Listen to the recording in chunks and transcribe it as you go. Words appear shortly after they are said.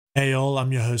Hey all,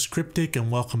 I'm your host Cryptic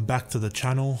and welcome back to the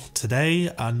channel.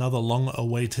 Today, another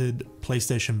long-awaited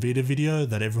PlayStation Vita video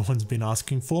that everyone's been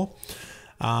asking for.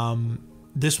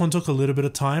 This one took a little bit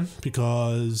of time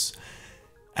because,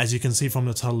 as you can see from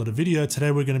the title of the video,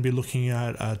 today we're going to be looking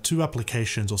at two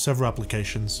applications or several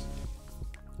applications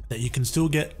that you can still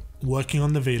get working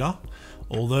on the Vita,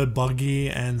 although buggy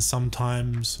and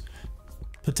sometimes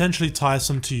potentially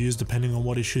tiresome to use depending on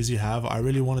what issues you have. I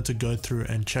really wanted to go through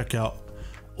and check out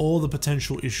all the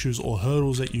potential issues or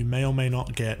hurdles that you may or may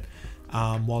not get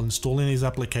while installing these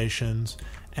applications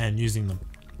and using them.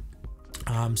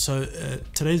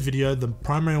 Today's video, the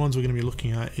primary ones we're going to be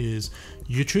looking at is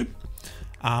YouTube,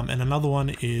 and another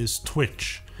one is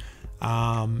Twitch.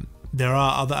 There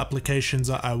are other applications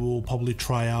that I will probably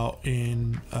try out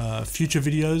in future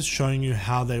videos showing you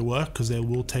how they work, because they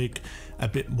will take a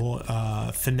bit more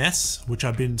finesse, which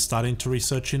I've been starting to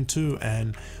research into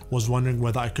and was wondering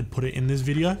whether I could put it in this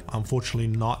video. Unfortunately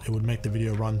not, it would make the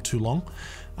video run too long,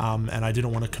 and I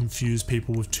didn't want to confuse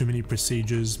people with too many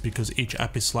procedures because each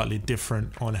app is slightly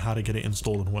different on how to get it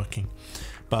installed and working.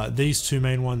 But these two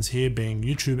main ones here being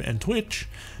YouTube and Twitch,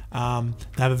 they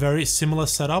have a very similar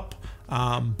setup,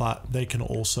 but they can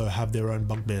also have their own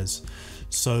bugbears.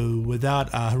 So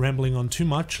without rambling on too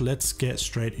much, let's get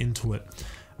straight into it.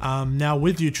 Now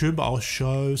with YouTube, I'll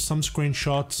show some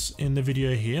screenshots in the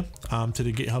video here to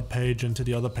the GitHub page and to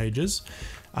the other pages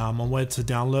on where to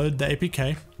download the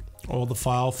APK or the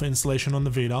file for installation on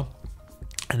the Vita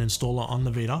and install it on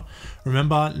the Vita.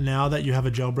 Remember, now that you have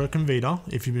a jailbroken Vita,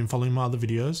 if you've been following my other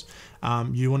videos,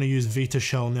 you want to use Vita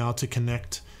Shell now to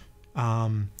connect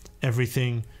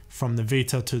everything from the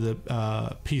Vita to the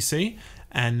PC,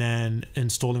 and then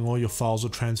installing all your files or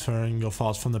transferring your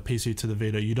files from the PC to the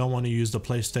Vita. You don't want to use the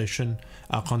PlayStation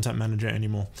content manager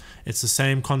anymore. It's the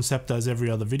same concept as every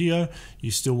other video.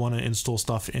 You still want to install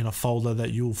stuff in a folder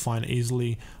that you will find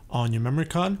easily on your memory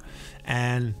card.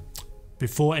 And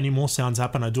before any more sounds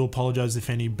happen, I do apologize if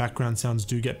any background sounds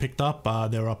do get picked up.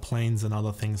 There are planes and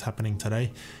other things happening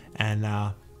today,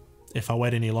 and if I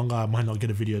wait any longer, I might not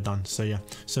get a video done. So yeah,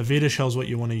 so Vita Shell is what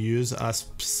you want to use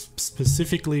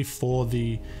specifically for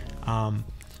the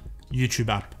YouTube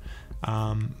app.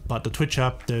 But the Twitch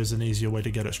app, there's an easier way to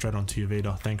get it straight onto your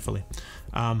Vita, thankfully.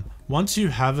 Once you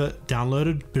have it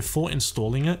downloaded, before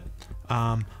installing it,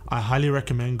 I highly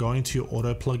recommend going to your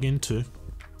auto plugin too,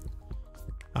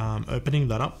 opening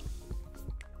that up.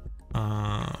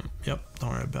 Yep,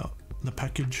 don't worry about the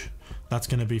package. That's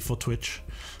going to be for Twitch.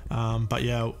 But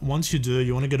yeah, once you do,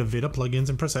 you want to go to Vita plugins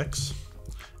and press X,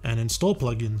 and install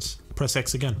plugins, press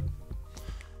X again.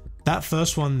 That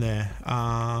first one there,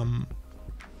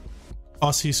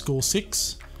 Aussie School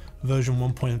 6 version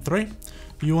 1.3,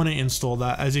 you want to install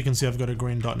that. As you can see, I've got a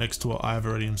green dot next to it. I've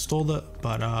already installed it,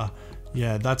 but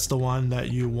yeah, that's the one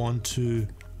that you want to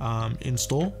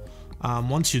install.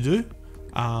 Once you do,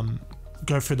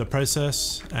 go through the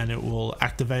process and it will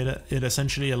activate it. It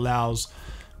essentially allows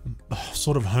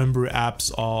sort of homebrew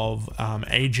apps of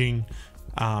aging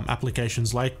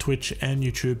applications like Twitch and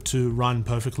YouTube to run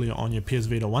perfectly on your PS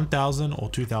Vita 1000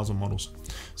 or 2000 models.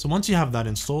 So once you have that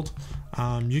installed,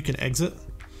 you can exit.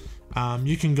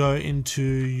 You can go into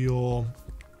your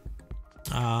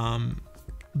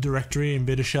directory in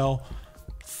Vita Shell,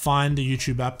 find the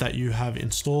YouTube app that you have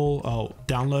installed or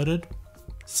downloaded,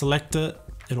 select it.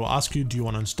 It will ask you, do you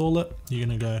want to install it? You're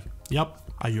going to go, yep.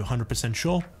 Are you 100%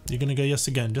 sure? You're going to go yes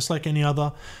again, just like any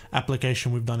other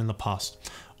application we've done in the past.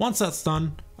 Once that's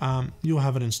done, you'll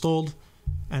have it installed,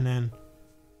 and then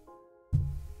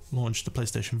launch the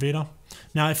PlayStation Vita.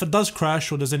 Now, if it does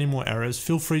crash or there's any more errors,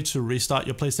 feel free to restart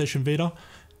your PlayStation Vita.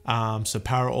 So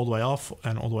power it all the way off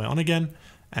and all the way on again,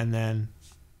 and then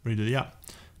redo the app.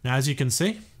 Now, as you can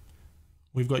see,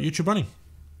 we've got YouTube running.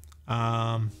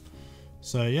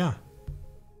 So yeah.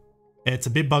 It's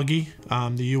a bit buggy.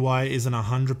 The UI isn't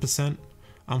 100%,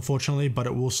 unfortunately, but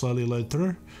it will slowly load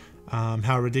through.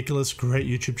 How ridiculous, great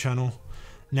YouTube channel.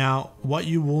 Now, what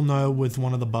you will know with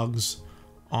one of the bugs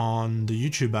on the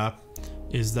YouTube app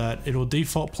is that it'll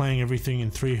default playing everything in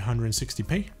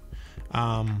 360p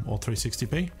or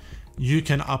 360p. You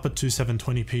can up it to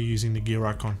 720p using the gear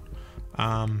icon.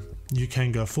 You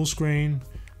can go full screen,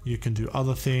 you can do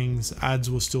other things,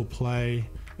 ads will still play,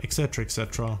 etc,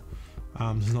 etc.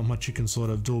 There's not much you can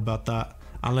sort of do about that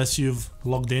unless you've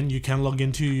logged in. You can log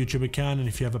into your YouTube account, and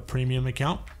if you have a premium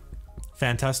account,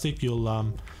 fantastic,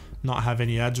 you'll not have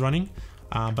any ads running.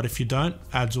 But if you don't,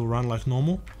 ads will run like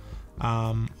normal.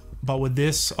 But with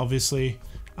this, obviously,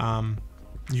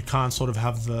 you can't sort of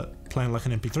have the playing like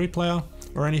an MP3 player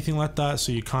or anything like that,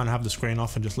 so you can't have the screen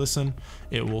off and just listen.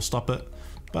 It will stop it.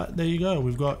 But there you go,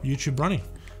 we've got YouTube running.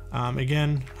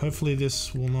 Again, hopefully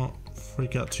this will not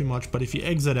freak out too much, but if you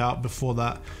exit out before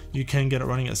that, you can get it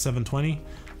running at 720.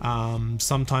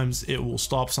 Sometimes it will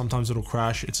stop, sometimes it'll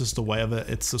crash. It's just the way of it.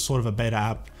 It's a sort of a beta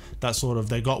app that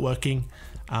they got working,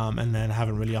 and then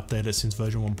haven't really updated it since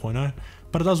version 1.0,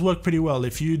 but it does work pretty well.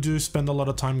 If you do spend a lot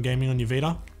of time gaming on your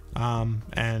Vita,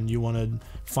 and you want to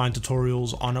find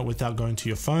tutorials on it without going to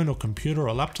your phone or computer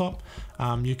or laptop,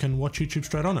 you can watch YouTube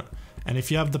straight on it. And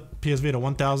if you have the PS Vita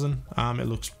 1000, it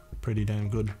looks pretty damn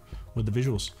good with the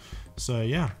visuals. So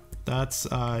yeah, that's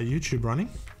YouTube running.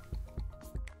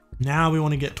 Now we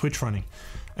want to get Twitch running.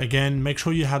 Again, make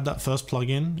sure you have that first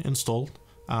plugin installed,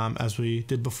 as we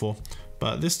did before,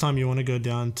 but this time you want to go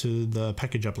down to the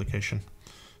package application.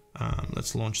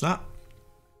 Let's launch that.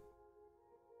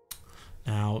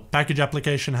 Now, package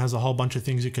application has a whole bunch of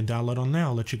things you can download on there.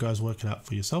 I'll let you guys work it out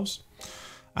for yourselves.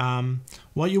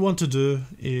 What you want to do,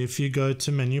 if you go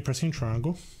to menu, pressing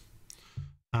triangle,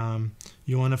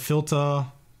 you want to filter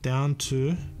down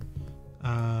to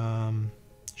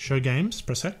show games,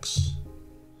 press X,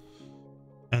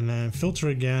 and then filter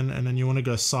again, and then you want to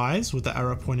go size with the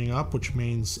arrow pointing up, which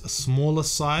means a smaller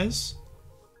size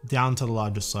down to the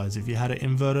largest size. If you had it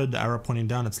inverted, the arrow pointing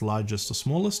down, it's largest to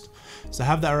smallest. So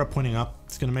have the arrow pointing up,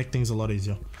 it's going to make things a lot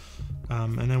easier.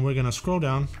 And then we're going to scroll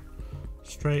down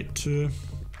straight to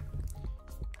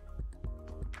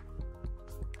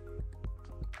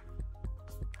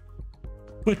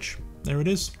Twitch. There it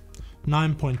is,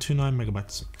 9.29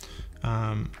 megabytes.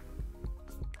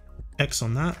 X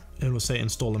on that, it will say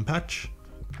install and patch.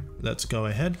 Let's go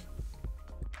ahead.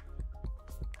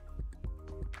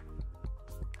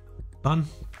 Done.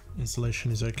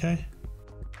 Installation is okay.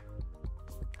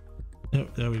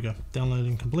 Yep, there we go.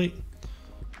 Downloading complete.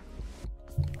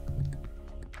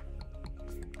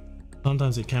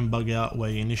 Sometimes it can bug out where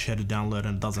you initiate a download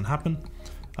and it doesn't happen,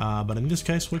 but in this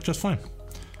case worked just fine.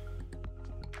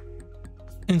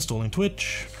 Installing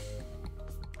Twitch.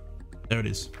 There it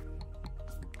is.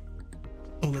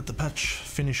 I'll let the patch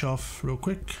finish off real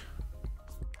quick.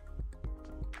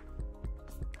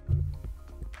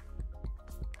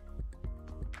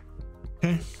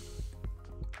 Okay.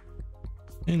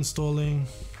 Installing.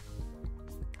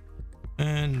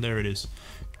 And there it is.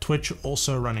 Twitch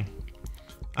also running.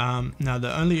 Now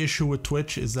the only issue with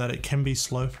Twitch is that it can be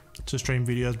slow to stream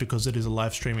videos because it is a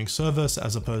live streaming service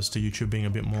as opposed to YouTube being a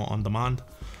bit more on demand.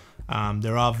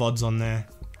 There are VODs on there,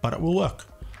 but it will work.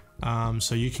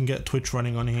 So you can get Twitch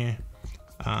running on here.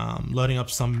 Loading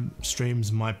up some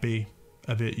streams might be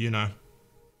a bit, you know,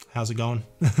 how's it going?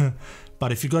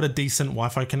 But if you've got a decent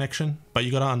Wi-Fi connection, but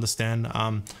you got to understand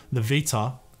the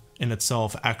Vita in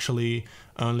itself actually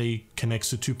only connects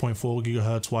to 2.4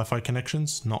 gigahertz Wi-Fi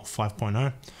connections, not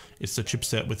 5.0. It's the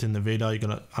chipset within the Vita. You got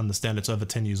to understand it's over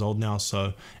 10 years old now,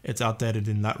 so it's outdated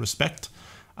in that respect.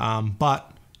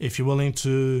 But if you're willing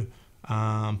to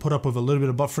put up with a little bit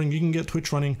of buffering, you can get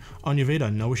Twitch running on your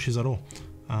Vita, no issues at all.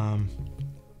 I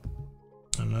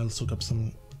don't know, let's look up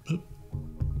some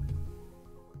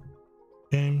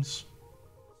games.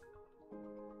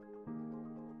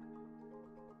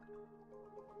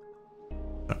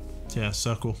 Yeah,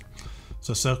 circle.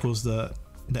 So circle's the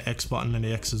X button and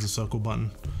the X is the circle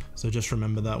button. So just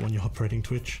remember that when you're operating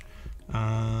Twitch.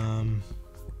 Grand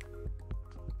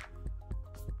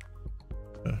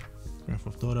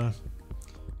Theft Auto.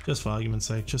 Just for argument's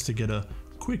sake, just to get a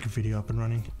quick video up and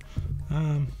running.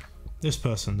 This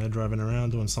person, they're driving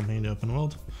around doing something in the open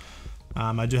world.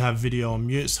 I do have video on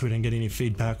mute so we don't get any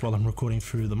feedback while I'm recording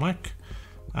through the mic.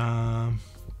 Oh,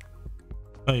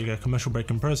 you got commercial break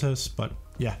in process, but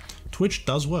yeah, Twitch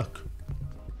does work.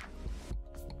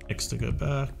 X to go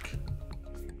back.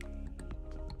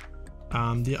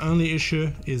 The only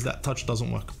issue is that touch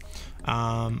doesn't work.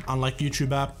 Unlike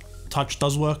YouTube app, touch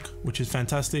does work, which is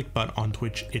fantastic, but on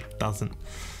Twitch it doesn't.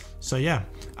 So yeah,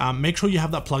 make sure you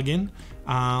have that plug-in.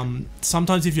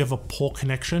 Sometimes if you have a poor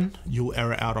connection, you'll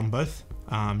error out on both.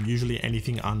 Usually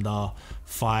anything under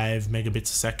 5 megabits a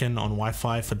second on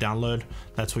Wi-Fi for download,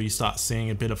 that's where you start seeing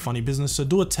a bit of funny business. So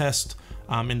do a test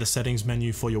in the settings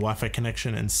menu for your Wi-Fi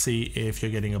connection and see if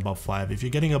you're getting above 5. If you're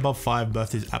getting above 5,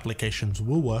 both these applications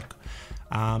will work.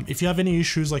 If you have any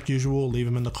issues, like usual, leave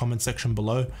them in the comment section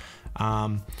below.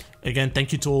 Again,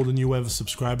 thank you to all the new wave of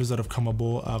subscribers that have come on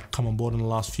board in the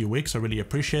last few weeks. I really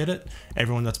appreciate it.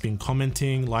 Everyone that's been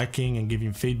commenting, liking, and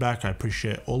giving feedback, I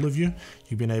appreciate all of you.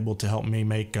 You've been able to help me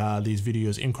make these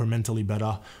videos incrementally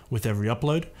better with every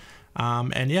upload.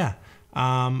 And yeah,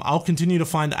 I'll continue to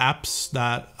find apps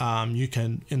that you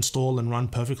can install and run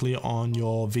perfectly on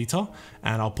your Vita,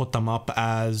 and I'll put them up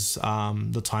as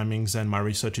the timings and my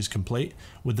research is complete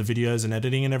with the videos and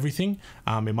editing and everything.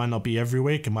 It might not be every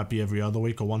week, it might be every other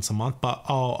week or once a month, but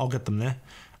I'll get them there.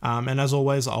 And as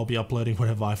always, I'll be uploading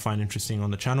whatever I find interesting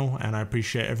on the channel, and I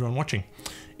appreciate everyone watching.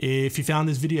 If you found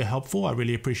this video helpful, I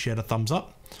really appreciate a thumbs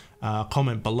up,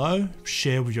 comment below,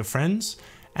 share with your friends,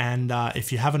 and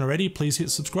if you haven't already, please hit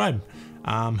subscribe.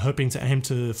 I'm hoping to aim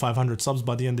to 500 subs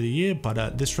by the end of the year, but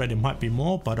at this rate it might be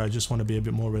more, but I just want to be a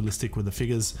bit more realistic with the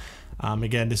figures.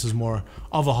 Again, this is more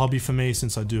of a hobby for me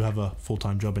since I do have a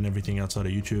full-time job and everything outside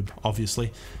of YouTube,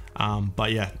 obviously.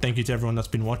 But yeah, thank you to everyone that's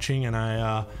been watching, and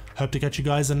I hope to catch you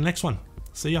guys in the next one.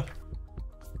 See ya.